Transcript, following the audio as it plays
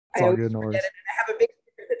I all always good, no forget worries. it. And I have a big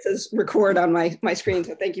sticker that says record on my screen.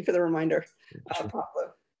 So thank you for the reminder, Sure.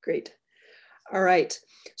 Pablo. Great. All right.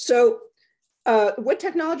 So Wood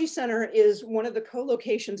Technology Center is one of the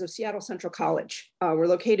co-locations of Seattle Central College. We're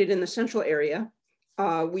located in the central area.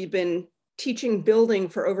 We've been teaching building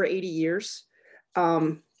for over 80 years.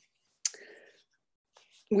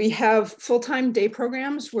 We have full-time day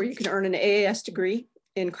programs where you can earn an AAS degree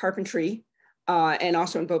in carpentry and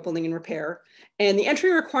also in boat building and repair. And the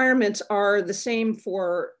entry requirements are the same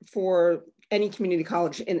for any community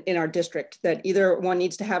college in our district, that either one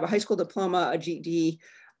needs to have a high school diploma, a GED,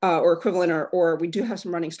 or equivalent, or we do have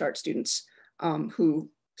some running start students who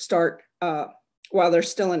start while they're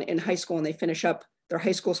still in high school and they finish up their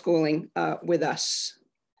high school schooling with us.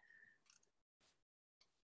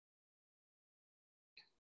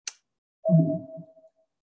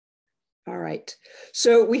 All right,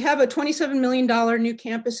 so we have a $27 million new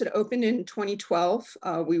campus that opened in 2012.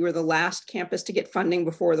 We were the last campus to get funding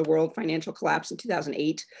before the world financial collapse in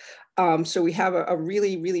 2008. So we have a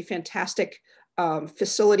really, really fantastic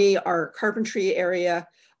facility. Our carpentry area,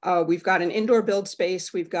 we've got an indoor build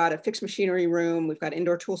space, we've got a fixed machinery room, we've got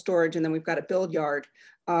indoor tool storage, and then we've got a build yard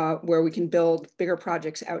where we can build bigger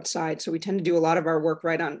projects outside. So we tend to do a lot of our work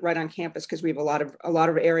right on campus because we have a lot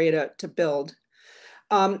of area to build.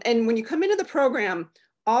 And when you come into the program,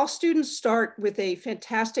 all students start with a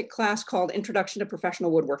fantastic class called Introduction to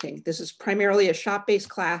Professional Woodworking. This is primarily a shop-based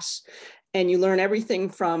class, and you learn everything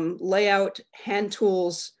from layout, hand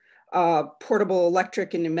tools, portable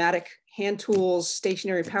electric and pneumatic hand tools,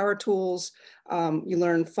 stationary power tools. You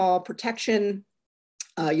learn fall protection.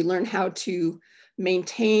 You learn how to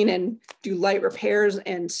maintain and do light repairs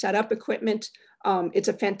and set up equipment. It's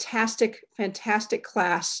a fantastic, fantastic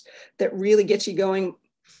class that really gets you going.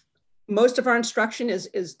 Most of our instruction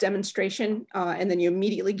is demonstration, and then you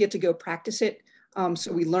immediately get to go practice it.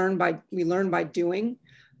 So we learn by doing.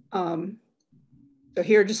 So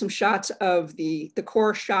here are just some shots of the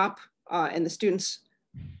core shop and the students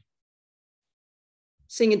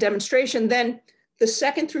seeing a demonstration. Then the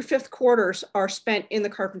second through fifth quarters are spent in the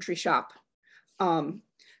carpentry shop.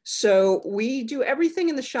 So we do everything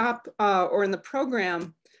in the shop or in the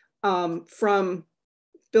program from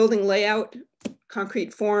building layout,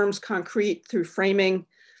 concrete forms, concrete through framing,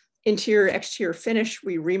 interior, exterior finish.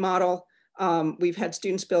 We remodel. We've had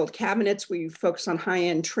students build cabinets. We focus on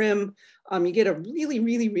high-end trim. You get a really,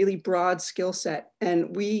 really, really broad skill set.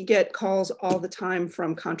 And we get calls all the time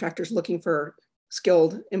from contractors looking for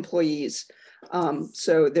skilled employees.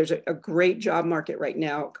 So there's a great job market right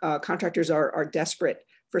now. Contractors are desperate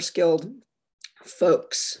for skilled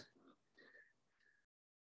folks.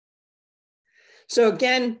 So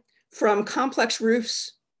again, from complex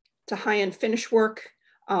roofs to high-end finish work,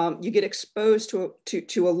 you get exposed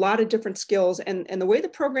to a lot of different skills. And the way the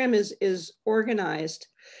program is organized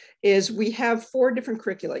is we have 4 different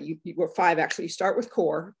curricula, or 5 actually. You start with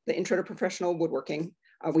core, the intro to professional woodworking.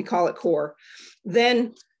 We call it core.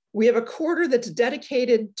 Then we have a quarter that's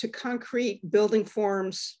dedicated to concrete building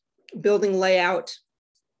forms, building layout,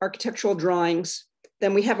 architectural drawings.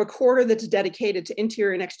 Then we have a quarter that's dedicated to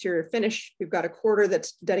interior and exterior finish. We've got a quarter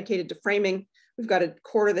that's dedicated to framing. We've got a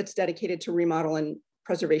quarter that's dedicated to remodel and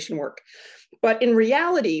preservation work. But in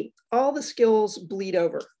reality, all the skills bleed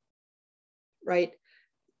over, right?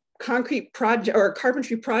 Concrete project or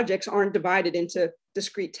carpentry projects aren't divided into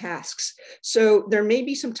discrete tasks. So there may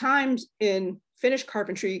be some times in finished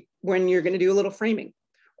carpentry when you're going to do a little framing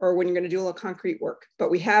or when you're going to do a little concrete work, but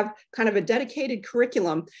we have kind of a dedicated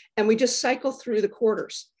curriculum and we just cycle through the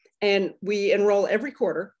quarters and we enroll every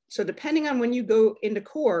quarter. So depending on when you go into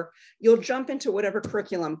core, you'll jump into whatever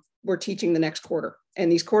curriculum we're teaching the next quarter.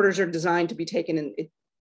 And these quarters are designed to be taken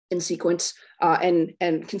in sequence and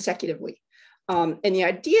consecutively. And the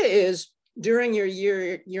idea is during your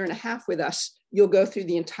year and a half with us, you'll go through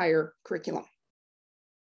the entire curriculum.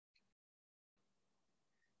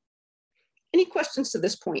 Any questions to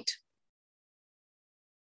this point?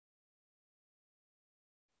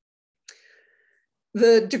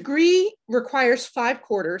 The degree requires 5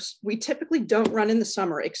 quarters. We typically don't run in the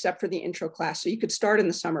summer except for the intro class. So you could start in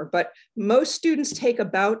the summer, but most students take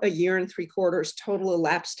about 1 year and 3 quarters total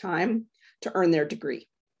elapsed time to earn their degree.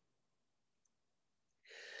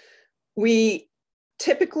 We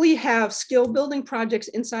typically have skill building projects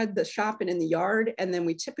inside the shop and in the yard, and then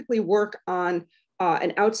we typically work on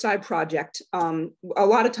an outside project. A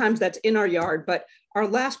lot of times that's in our yard, but our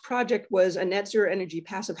last project was a net zero energy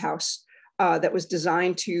passive house that was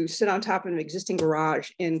designed to sit on top of an existing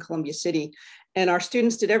garage in Columbia City. And our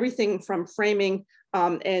students did everything from framing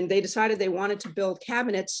And they decided they wanted to build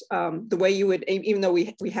cabinets the way you would, even though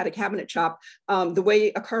we had a cabinet shop, the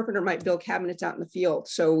way a carpenter might build cabinets out in the field.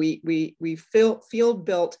 So we field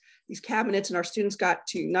built these cabinets, and our students got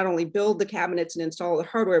to not only build the cabinets and install the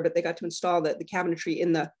hardware, but they got to install the cabinetry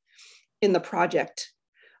in the project.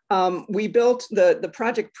 We built the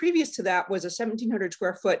project previous to that was a 1,700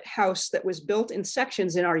 square foot house that was built in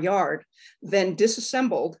sections in our yard, then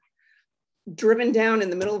disassembled, driven down in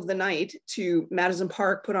the middle of the night to Madison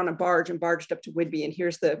Park, put on a barge and barged up to Whidbey. And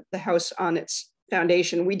here's the house on its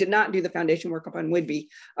foundation. We did not do the foundation work up on Whidbey,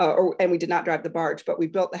 and we did not drive the barge, but we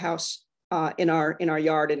built the house in our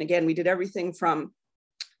yard. And again, we did everything from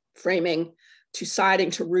framing to siding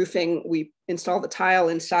to roofing. We installed the tile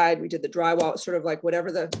inside. We did the drywall, sort of like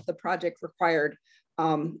whatever the project required.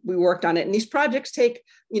 We worked on it. And these projects take,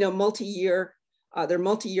 multi-year. They're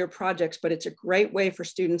multi-year projects, but it's a great way for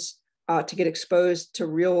students to get exposed to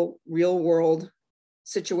real world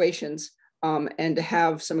situations, and to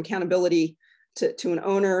have some accountability to an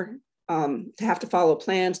owner, to have to follow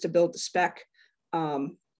plans to build the spec.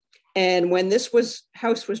 And when this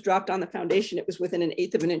house was dropped on the foundation, it was within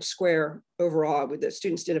 1/8 of an inch square overall. The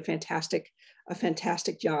students did a fantastic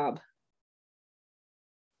job.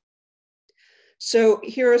 So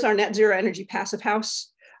here is our net zero energy passive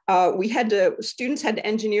house. Students had to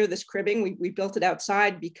engineer this cribbing. We built it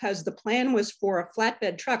outside because the plan was for a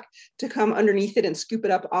flatbed truck to come underneath it and scoop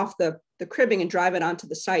it up off the cribbing and drive it onto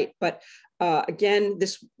the site. But again,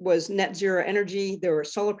 this was net zero energy. There were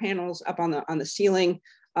solar panels up on the ceiling.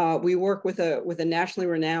 We work with a nationally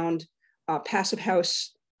renowned passive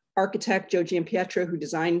house architect, Joe Giampietro, who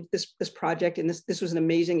designed this project. And this was an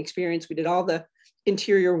amazing experience. We did all the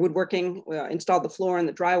interior woodworking, installed the floor and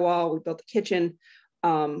the drywall. We built the kitchen.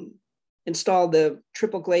 Installed the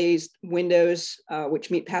triple glazed windows, which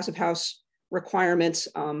meet passive house requirements.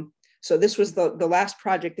 So this was the last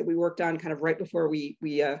project that we worked on kind of right before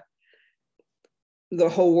the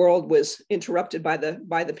whole world was interrupted by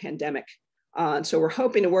the pandemic. And so we're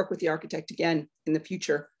hoping to work with the architect again in the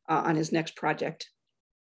future on his next project.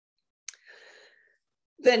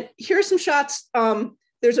 Then here's some shots.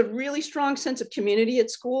 There's a really strong sense of community at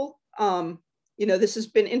school. This has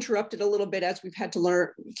been interrupted a little bit as we've had to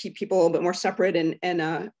keep people a little bit more separate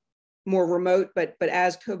and more remote, but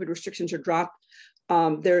as COVID restrictions are dropped,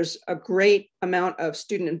 there's a great amount of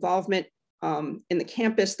student involvement in the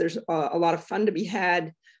campus. There's a lot of fun to be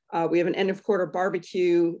had. We have an end of quarter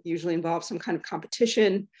barbecue, usually involves some kind of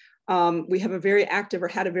competition. We have had a very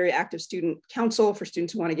active student council for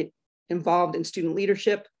students who want to get involved in student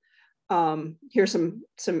leadership. Here's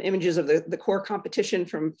some images of the core competition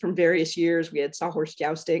from various years. We had sawhorse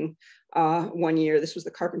jousting one year. This was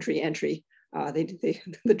the Carpentry entry.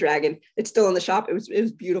 The dragon. It's still in the shop. It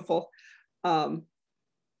was beautiful.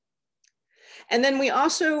 And then we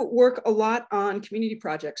also work a lot on community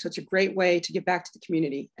projects. So it's a great way to get back to the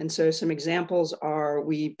community. And so some examples are,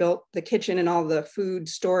 we built the kitchen and all the food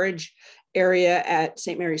storage area at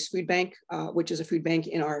St. Mary's Food Bank, which is a food bank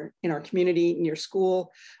in our community near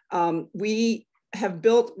school. We have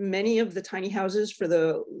built many of the tiny houses for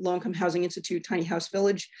the Low Income Housing Institute Tiny House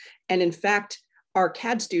Village. And in fact, our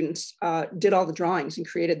CAD students did all the drawings and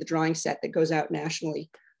created the drawing set that goes out nationally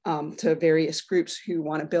to various groups who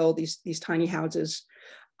want to build these tiny houses.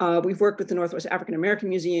 We've worked with the Northwest African American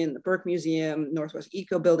Museum, the Burke Museum, Northwest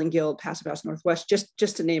Eco Building Guild, Passive House Northwest,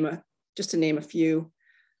 just to name a few.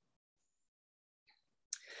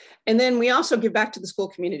 And then we also give back to the school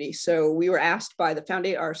community. So we were asked by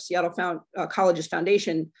our Seattle College's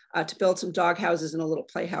foundation to build some dog houses and a little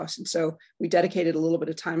playhouse. And so we dedicated a little bit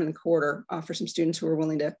of time in the quarter for some students who were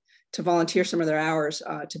willing to volunteer some of their hours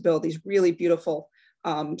to build these really beautiful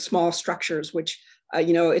small structures, which,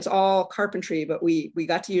 it's all carpentry, but we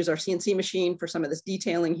got to use our CNC machine for some of this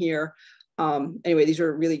detailing here. Anyway, these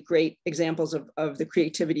are really great examples of the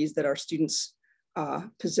creativities that our students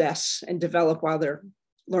possess and develop while they're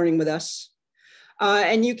learning with us.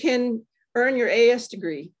 And you can earn your AS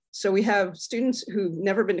degree. So we have students who've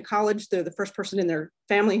never been to college. They're the first person in their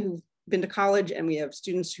family who've been to college. And we have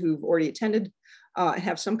students who've already attended and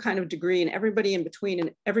have some kind of degree, and everybody in between,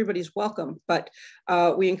 and everybody's welcome. But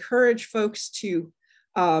we encourage folks to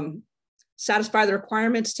satisfy the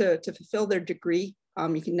requirements to fulfill their degree.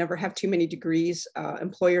 You can never have too many degrees.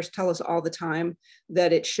 Employers tell us all the time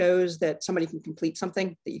that it shows that somebody can complete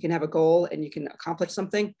something, that you can have a goal and you can accomplish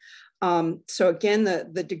something. So again,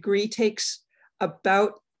 the degree takes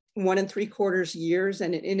about 1 3/4 years.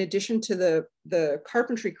 And in addition to the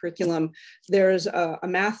carpentry curriculum, there's a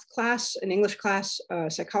math class, an English class,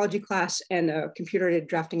 a psychology class, and a computer-aided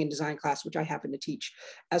drafting and design class, which I happen to teach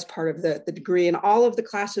as part of the degree. And all of the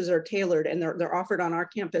classes are tailored, and they're offered on our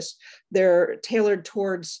campus. They're tailored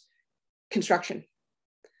towards construction.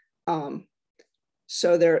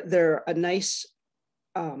 So they're a nice,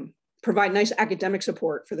 provide nice academic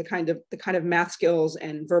support for the kind of math skills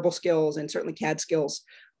and verbal skills and certainly CAD skills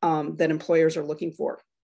that employers are looking for.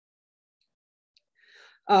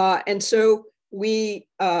 And so we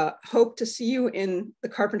hope to see you in the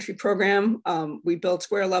carpentry program. We build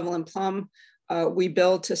square, level, and plumb. We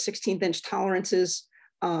build to 16th inch tolerances,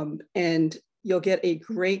 and you'll get a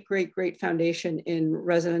great, great, great foundation in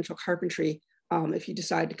residential carpentry if you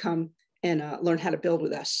decide to come and learn how to build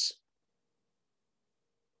with us.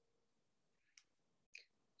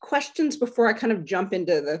 Questions before I kind of jump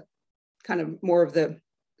into the kind of more of the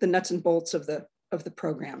nuts and bolts of the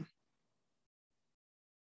program?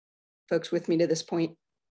 Folks with me to this point?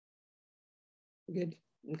 Good,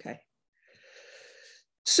 okay.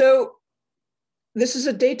 So this is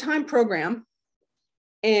a daytime program,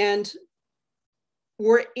 and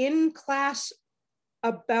we're in class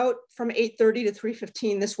about from 8:30 to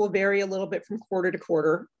 3:15. This will vary a little bit from quarter to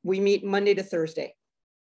quarter. We meet Monday to Thursday.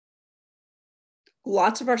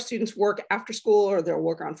 Lots of our students work after school, or they'll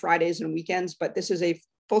work on Fridays and weekends, but this is a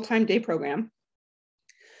full-time day program.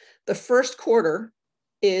 The first quarter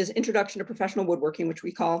is Introduction to Professional Woodworking, which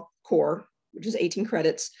we call CORE, which is 18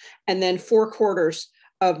 credits. And then 4 quarters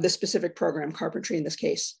of the specific program, carpentry in this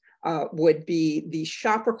case, would be the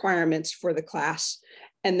shop requirements for the class.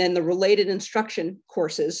 And then the related instruction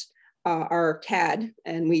courses are CAD,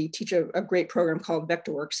 and we teach a great program called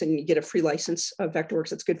Vectorworks, and you get a free license of Vectorworks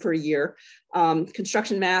that's good for a year.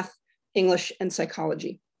 Construction math, English, and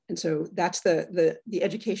psychology. And so that's the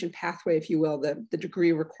education pathway, if you will, the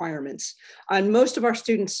degree requirements. And most of our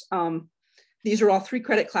students, these are all 3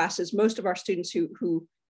 credit classes. Most of our students who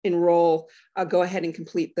enroll go ahead and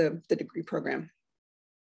complete the degree program.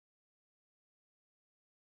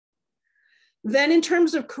 Then in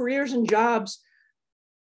terms of careers and jobs,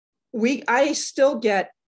 I still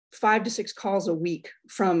get 5 to 6 calls a week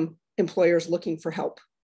from employers looking for help.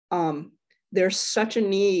 There's such a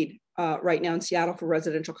need right now in Seattle for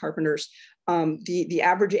residential carpenters. The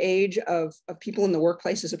average age of people in the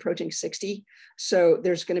workplace is approaching 60. So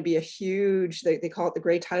there's going to be a huge, they call it the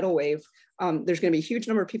gray tidal wave. There's going to be a huge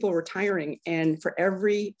number of people retiring. And for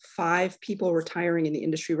every 5 people retiring in the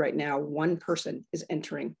industry right now, 1 person is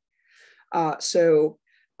entering.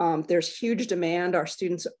 There's huge demand. Our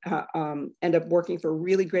students end up working for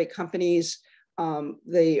really great companies.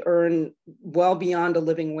 They earn well beyond a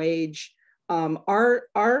living wage. Our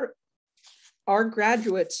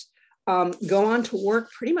graduates go on to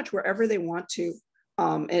work pretty much wherever they want to.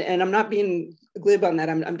 And I'm not being glib on that.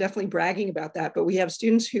 I'm definitely bragging about that. But we have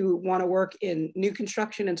students who want to work in new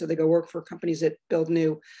construction, and so they go work for companies that build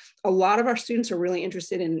new. A lot of our students are really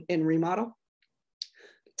interested in remodel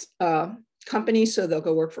companies, so they'll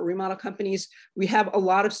go work for remodel companies. We have a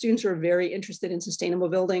lot of students who are very interested in sustainable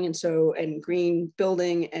building, and green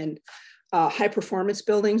building, and high performance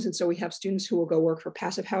buildings. And so we have students who will go work for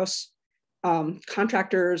passive house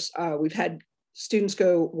contractors. We've had students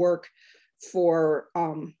go work for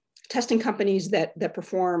testing companies that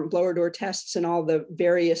perform blower door tests and all the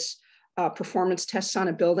various performance tests on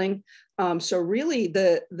a building. So really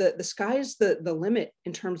the sky's the limit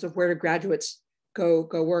in terms of where graduates go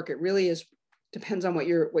work. It really depends on what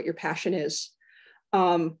your passion is.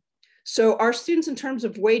 So our students, in terms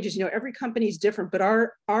of wages, every company is different, but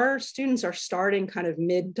our students are starting kind of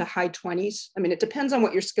mid to high 20s. I mean, it depends on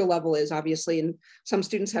what your skill level is, obviously. And some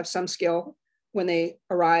students have some skill when they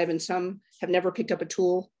arrive, and some have never picked up a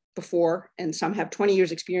tool before, and some have 20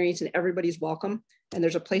 years experience, and everybody's welcome, and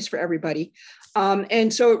there's a place for everybody.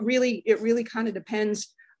 And so it really kind of depends.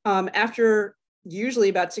 After usually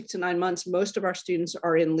about 6 to 9 months, most of our students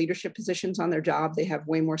are in leadership positions on their job. They have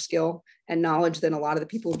way more skill and knowledge than a lot of the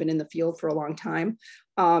people who've been in the field for a long time.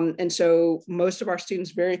 And so most of our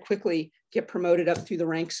students very quickly get promoted up through the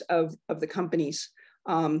ranks of the companies.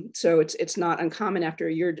 So it's not uncommon after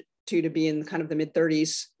a year or 2 to be in kind of the mid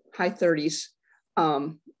 30s, high 30s,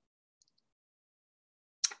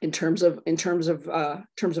 in terms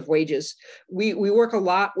of wages. We work a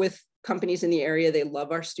lot with companies in the area. They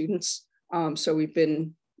love our students. So we've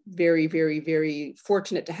been very, very, very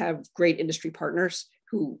fortunate to have great industry partners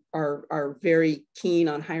who are very keen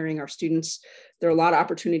on hiring our students. There are a lot of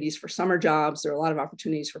opportunities for summer jobs. There are a lot of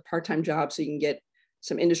opportunities for part-time jobs, so you can get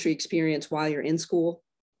some industry experience while you're in school.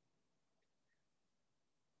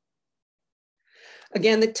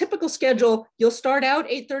 Again, the typical schedule, you'll start out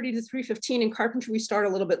 8:30 to 3:15. In carpentry, we start a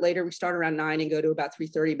little bit later. We start around 9 and go to about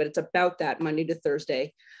 3:30, but it's about that Monday to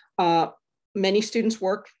Thursday. Many students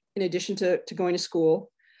work in addition to going to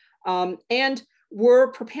school. And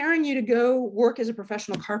we're preparing you to go work as a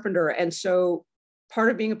professional carpenter. And so part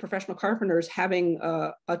of being a professional carpenter is having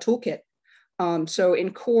a toolkit. So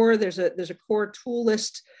in core, there's a core tool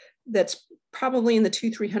list that's probably in the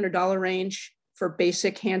 $200–300 range for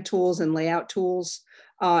basic hand tools and layout tools.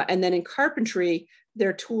 And then in carpentry, there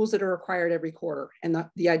are tools that are required every quarter. And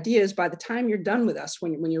the idea is by the time you're done with us,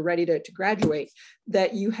 when you're ready to graduate,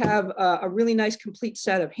 that you have a really nice complete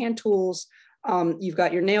set of hand tools. You've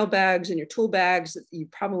got your nail bags and your tool bags. You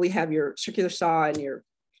probably have your circular saw and your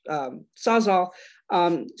Sawzall.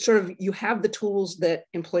 Sort of you have the tools that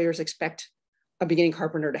employers expect a beginning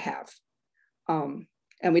carpenter to have.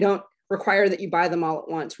 And we don't require that you buy them all at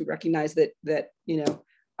once. We recognize that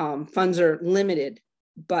funds are limited,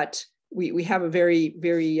 but we have a very,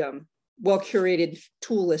 very well curated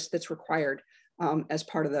tool list that's required as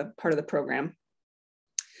part of the program.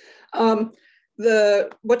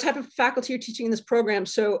 What type of faculty are teaching in this program?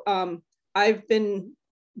 So I've been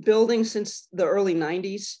building since the early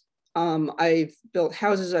 90s. I've built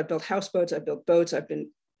houses, I've built houseboats, I've built boats, I've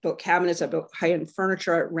built cabinets, I've built high-end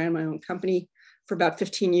furniture. I ran my own company for about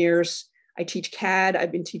 15 years. I teach CAD.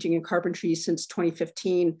 I've been teaching in carpentry since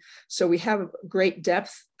 2015. So we have great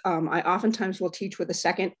depth. I oftentimes will teach with a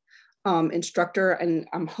second instructor, and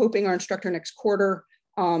I'm hoping our instructor next quarter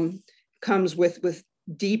comes with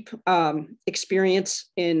deep experience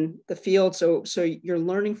in the field. So you're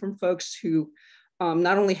learning from folks who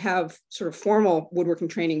not only have sort of formal woodworking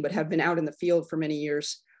training, but have been out in the field for many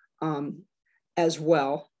years as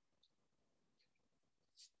well.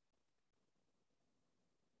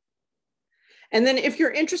 And then if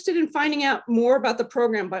you're interested in finding out more about the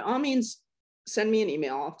program, by all means, send me an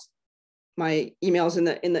email. My email's in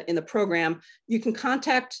the program. You can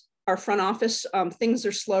contact our front office. Things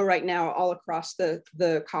are slow right now all across the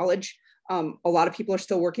college. A lot of people are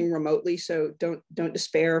still working remotely, so don't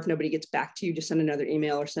despair if nobody gets back to you. Just send another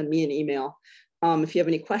email or send me an email. If you have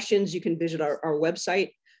any questions, you can visit our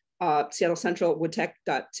website, Seattle Central,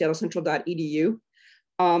 woodtech.seattlecentral.edu.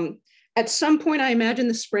 At some point, I imagine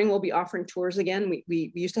this spring we'll be offering tours again.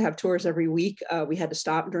 We used to have tours every week. We had to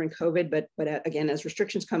stop during COVID, but again, as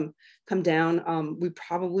restrictions come down, we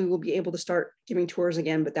probably will be able to start giving tours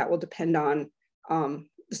again, but that will depend on the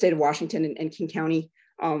state of Washington and King County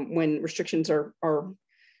when restrictions are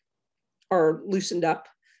loosened up.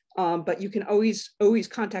 But you can always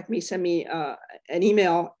contact me, send me an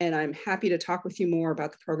email, and I'm happy to talk with you more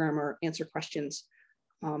about the program or answer questions.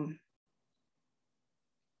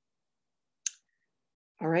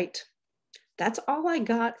 All right, that's all I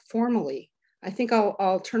got formally. I think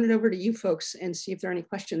I'll turn it over to you folks and see if there are any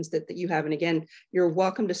questions that you have. And again, you're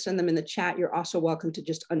welcome to send them in the chat. You're also welcome to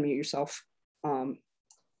just unmute yourself.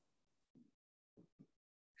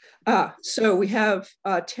 So we have,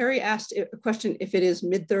 Terry asked a question if it is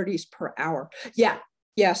mid-30s per hour. Yeah,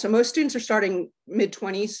 so most students are starting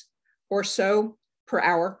mid-20s or so per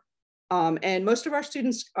hour. And most of our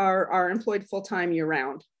students are employed full-time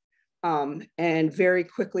year-round. And very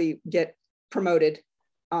quickly get promoted,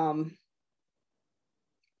 and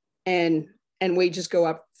wages go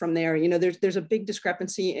up from there. You know, there's a big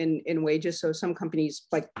discrepancy in wages. So some companies,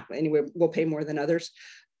 like anyway, will pay more than others,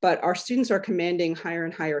 but our students are commanding higher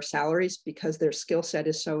and higher salaries because their skill set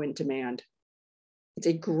is so in demand. It's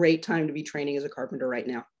a great time to be training as a carpenter right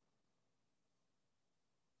now.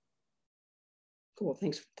 Cool,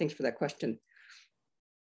 thanks for that question.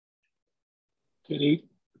 Catie,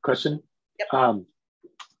 question? Yep.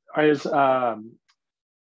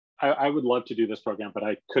 I would love to do this program, but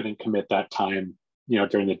I couldn't commit that time,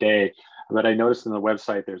 during the day. But I noticed on the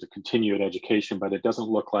website there's a continued education, but it doesn't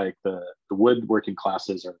look like the woodworking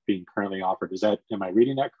classes are being currently offered. Am I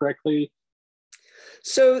reading that correctly?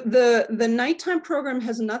 So the nighttime program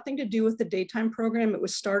has nothing to do with the daytime program. It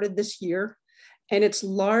was started this year, and it's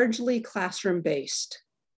largely classroom based.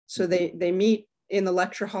 So they meet in the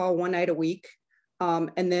lecture hall one night a week.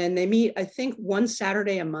 And then they meet, I think, one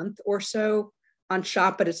Saturday a month or so on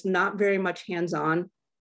shop, but it's not very much hands-on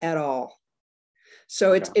at all.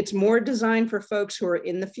 So it's more designed for folks who are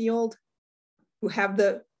in the field, who have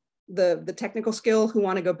the technical skill, who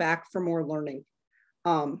want to go back for more learning.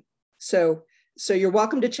 So you're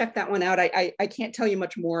welcome to check that one out. I can't tell you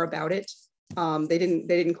much more about it. They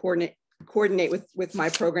didn't coordinate with my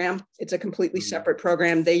program. It's a completely separate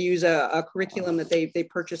program. They use a curriculum that they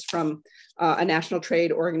purchased from a national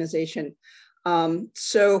trade organization.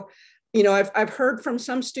 So You know, I've heard from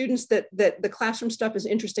some students that the classroom stuff is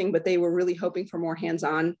interesting, but they were really hoping for more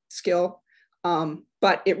hands-on skill.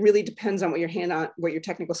 But it really depends on what your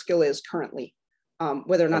technical skill is currently,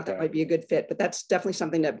 whether or not that might be a good fit. But that's definitely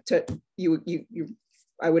something that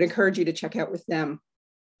I would encourage you to check out with them.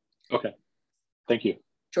 Okay, thank you.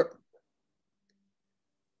 Sure.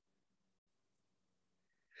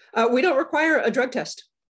 We don't require a drug test.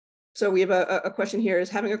 So we have a question here: is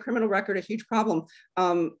having a criminal record a huge problem?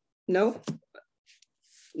 No.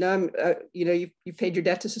 You know, you've paid your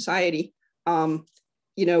debt to society.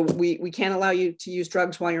 You know, we can't allow you to use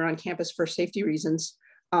drugs while you're on campus for safety reasons.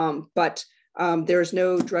 But there's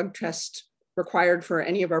no drug test required for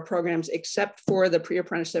any of our programs except for the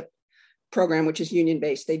pre-apprenticeship program, which is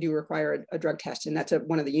union-based. They do require a drug test, and that's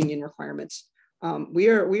one of the union requirements. We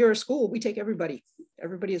are a school. We take everybody.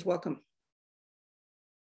 Everybody is welcome.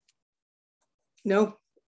 No,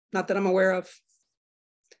 not that I'm aware of.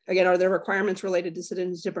 Again, are there requirements related to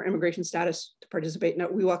citizenship or immigration status to participate? No,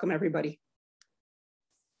 we welcome everybody.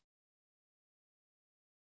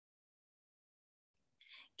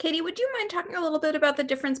 Catie, would you mind talking a little bit about the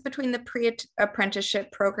difference between the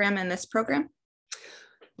pre-apprenticeship program and this program?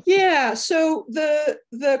 Yeah, so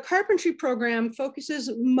the carpentry program focuses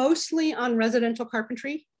mostly on residential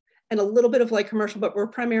carpentry and a little bit of light commercial, but we're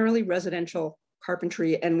primarily residential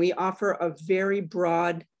carpentry, and we offer a very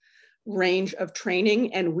broad range of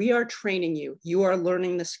training, and we are training you. You are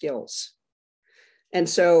learning the skills. And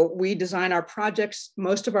so we design our projects.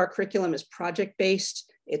 Most of our curriculum is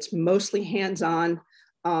project-based. It's mostly hands-on.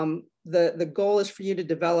 The goal is for you to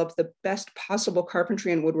develop the best possible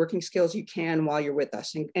carpentry and woodworking skills you can while you're with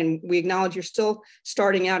us. And we acknowledge you're still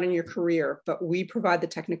starting out in your career, but we provide the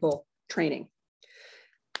technical training.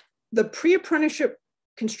 The pre-apprenticeship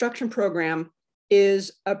construction program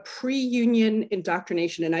is a pre-union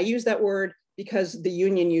indoctrination. And I use that word because the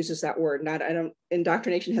union uses that word.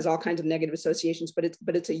 Indoctrination has all kinds of negative associations, but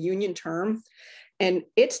it's a union term. And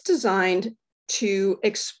it's designed to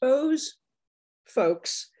expose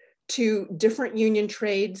folks to different union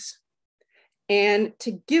trades and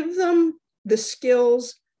to give them the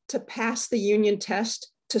skills to pass the union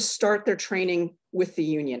test to start their training with the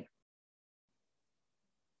union.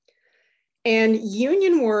 And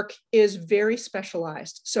union work is very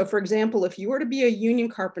specialized. So for example, if you were to be a union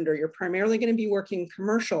carpenter, you're primarily going to be working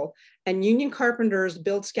commercial, and union carpenters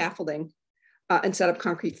build scaffolding and set up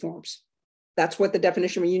concrete forms. That's what the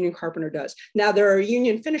definition of a union carpenter does. Now, there are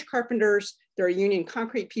union finish carpenters, there are union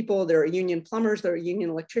concrete people, there are union plumbers, there are union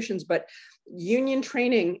electricians, but union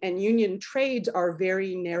training and union trades are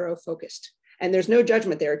very narrow focused. And there's no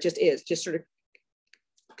judgment there, it just is, just sort of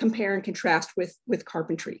compare and contrast with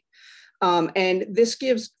carpentry. And this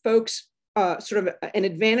gives folks sort of an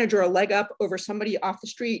advantage or a leg up over somebody off the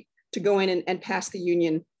street to go in and pass the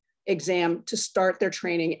union exam to start their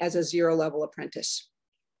training as a zero-level apprentice.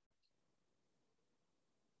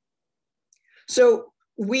 So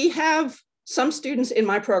we have some students in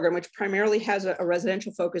my program, which primarily has a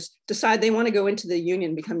residential focus, decide they want to go into the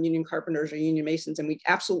union, become union carpenters or union masons, and we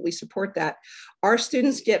absolutely support that. Our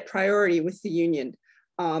students get priority with the union.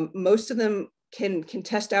 Most of them can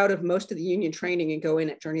test out of most of the union training and go in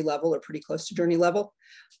at journey level or pretty close to journey level.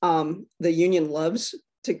 The union loves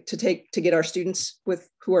to get our students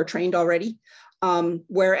who are trained already.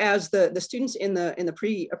 Whereas the students in the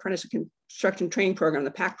pre-apprentice construction training program,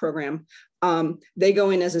 the PAC program, they go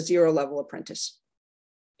in as a zero-level apprentice.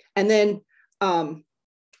 And then,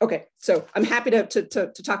 okay, so I'm happy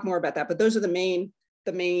to talk more about that, but those are the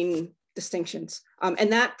main distinctions.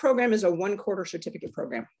 And that program is a 1-quarter certificate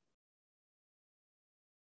program.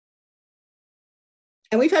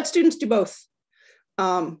 And we've had students do both.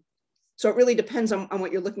 So it really depends on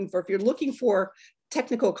what you're looking for. If you're looking for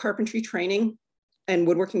technical carpentry training and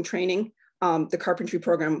woodworking training, the carpentry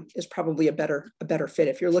program is probably a better fit.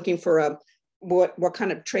 If you're looking for what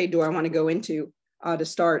kind of trade do I want to go into to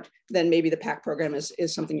start, then maybe the PAC program is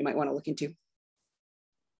something you might want to look into.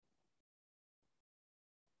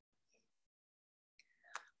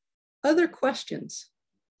 Other questions?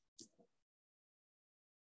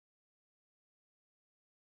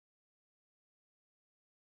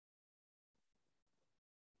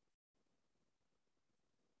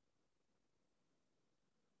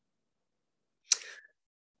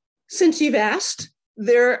 Since you've asked,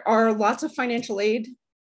 there are lots of financial aid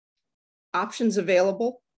options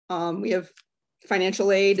available. We have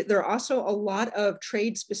financial aid. There are also a lot of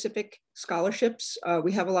trade-specific scholarships.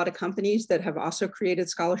 We have a lot of companies that have also created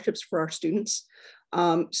scholarships for our students.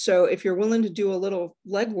 So if you're willing to do a little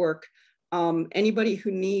legwork, anybody who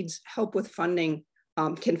needs help with funding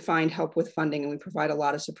can find help with funding, and we provide a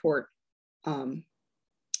lot of support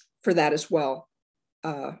for that as well.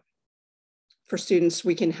 For students,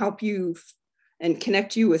 we can help you and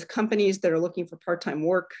connect you with companies that are looking for part-time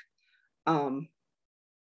work.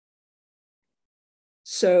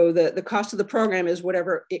 So the cost of the program is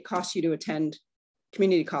whatever it costs you to attend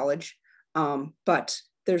community college, but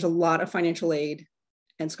there's a lot of financial aid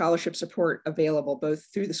and scholarship support available both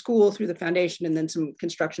through the school, through the foundation, and then some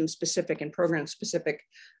construction specific and program specific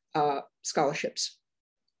scholarships.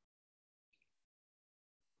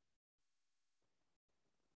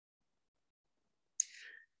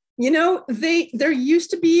 You know, there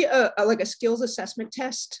used to be like a skills assessment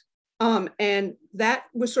test, and that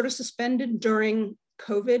was sort of suspended during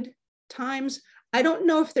COVID times. I don't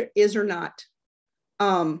know if there is or not.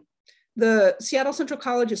 The Seattle Central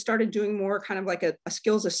College has started doing more kind of like a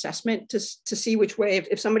skills assessment to see which way,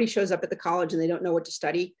 if somebody shows up at the college and they don't know what to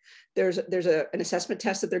study, there's an assessment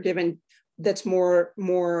test that they're given that's more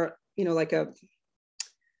you know, like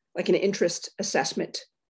an interest assessment.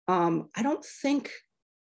 I don't think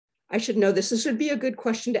I should know this. This would be a good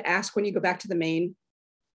question to ask when you go back to the main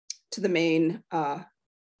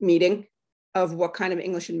meeting of what kind of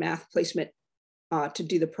English and math placement to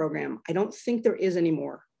do the program. I don't think there is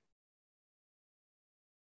anymore,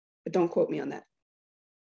 but don't quote me on that.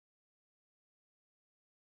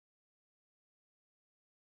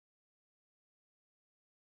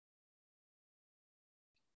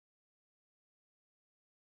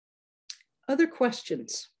 Other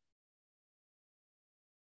questions?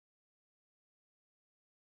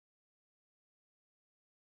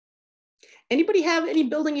 Anybody have any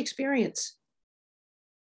building experience?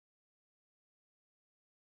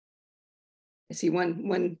 I see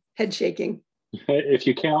one head shaking. If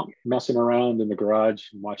you count messing around in the garage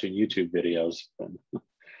and watching YouTube videos, then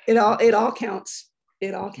it all counts.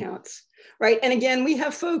 It all counts, right? And again, we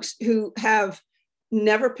have folks who have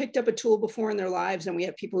never picked up a tool before in their lives, and we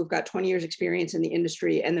have people who've got 20 years experience in the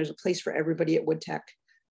industry, and there's a place for everybody at Wood Tech.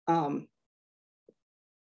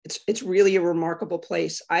 It's really a remarkable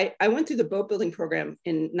place. I went through the boat building program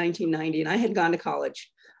in 1990, and I had gone to college,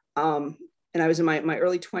 and I was in my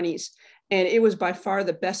early 20s, and it was by far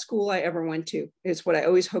the best school I ever went to. It's what I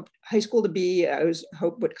always hoped high school to be. I always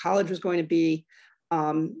hoped what college was going to be.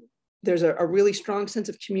 There's a really strong sense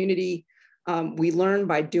of community. We learn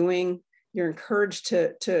by doing. You're encouraged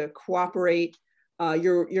to cooperate.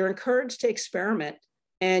 You're encouraged to experiment.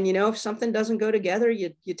 And you know, if something doesn't go together,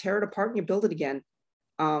 you tear it apart and you build it again.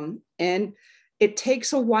 And it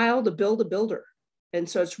takes a while to build a builder. And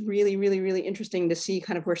so it's really, really, really interesting to see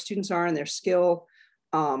kind of where students are in their skill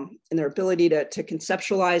and their ability to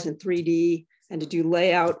conceptualize in 3D and to do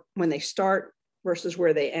layout when they start versus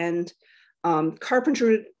where they end.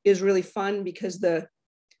 Carpentry is really fun because the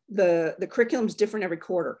curriculum's different every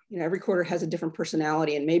quarter. You know, every quarter has a different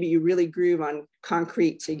personality, and maybe you really groove on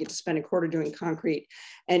concrete, so you get to spend a quarter doing concrete.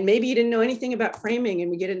 And maybe you didn't know anything about framing,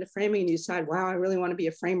 and we get into framing and you decide, wow, I really want to be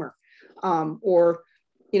a framer. Or,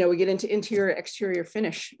 you know, we get into interior, exterior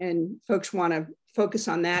finish, and folks want to focus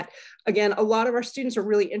on that. Again, a lot of our students are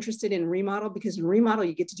really interested in remodel, because in remodel,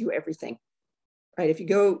 you get to do everything. Right? If you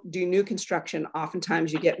go do new construction,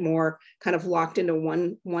 oftentimes you get more kind of locked into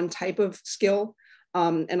one type of skill.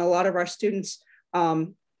 And a lot of our students are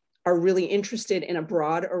really interested in a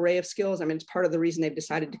broad array of skills. I mean, it's part of the reason they've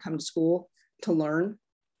decided to come to school to learn.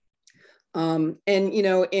 And, you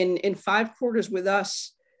know, in 5 quarters with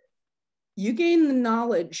us, you gain the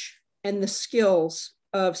knowledge and the skills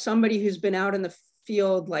of somebody who's been out in the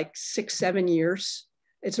field like 6, 7 years.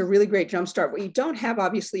 It's a really great jumpstart. What you don't have,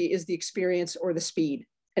 obviously, is the experience or the speed.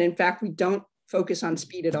 And in fact, we don't focus on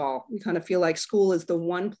speed at all. We kind of feel like school is the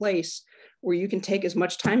one place where you can take as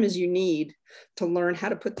much time as you need to learn how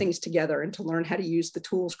to put things together and to learn how to use the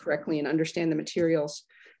tools correctly and understand the materials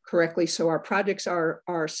correctly. So our projects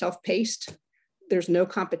are self-paced. There's no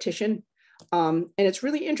competition. And it's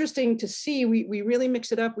really interesting to see, we really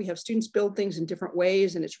mix it up. We have students build things in different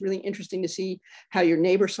ways, and it's really interesting to see how your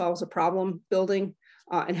neighbor solves a problem building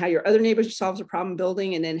and how your other neighbor solves a problem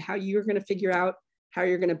building, and then how you're going to figure out how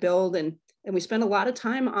you're going to build. And we spend a lot of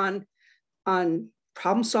time on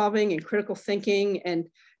problem solving and critical thinking. And,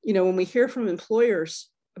 you know, when we hear from employers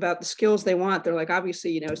about the skills they want, they're like,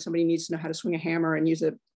 obviously, you know, somebody needs to know how to swing a hammer and use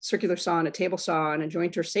a circular saw and a table saw and a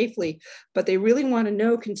jointer safely, but they really want to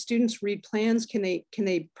know, can students read plans? Can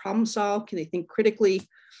they problem solve? Can they think critically?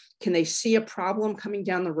 Can they see a problem coming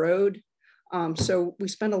down the road? So we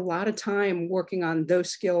spend a lot of time working on those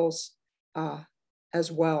skills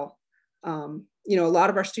as well. You know, a lot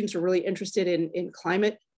of our students are really interested in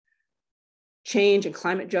climate change and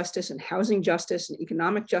climate justice and housing justice and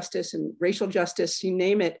economic justice and racial justice, you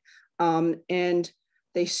name it. And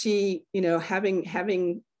they see, you know,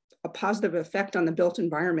 having a positive effect on the built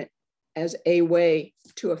environment as a way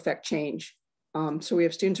to affect change. So we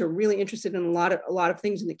have students who are really interested in a lot of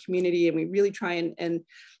things in the community, and we really try and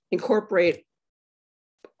incorporate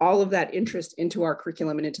all of that interest into our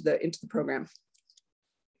curriculum and into the program.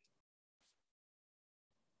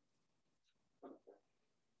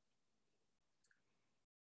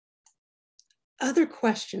 Other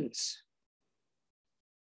questions?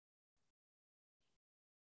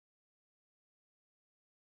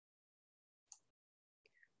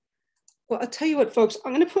 Well, I'll tell you what, folks,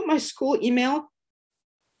 I'm going to put my school email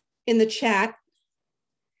in the chat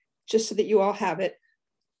just so that you all have it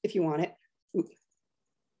if you want it. Ooh.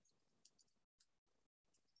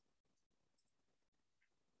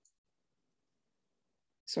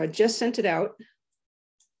 So I just sent it out.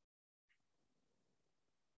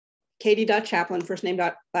 Catie.Chaplan, first name,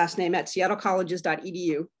 last name, at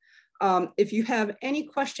seattlecolleges.edu. If you have any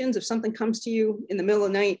questions, if something comes to you in the middle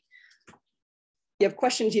of the night, you have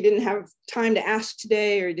questions you didn't have time to ask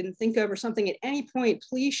today or you didn't think of or something at any point,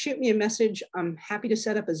 please shoot me a message. I'm happy to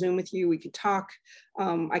set up a Zoom with you. We could talk.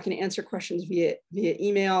 I can answer questions via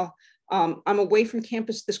email. I'm away from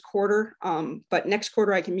campus this quarter, but next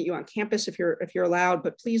quarter I can meet you on campus if you're allowed.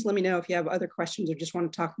 But please let me know if you have other questions or just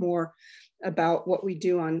want to talk more about what we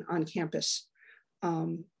do on campus.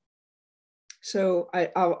 So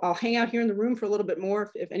I'll hang out here in the room for a little bit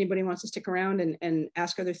more if anybody wants to stick around and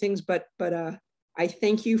ask other things. But I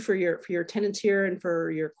thank you for your attendance here and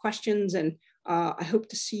for your questions, and I hope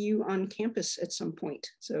to see you on campus at some point.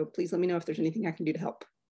 So please let me know if there's anything I can do to help.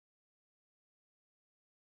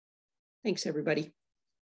 Thanks, everybody.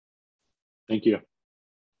 Thank you.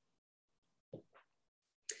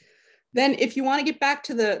 Then if you want to get back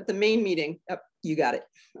to the main meeting, you got it.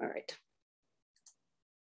 All right.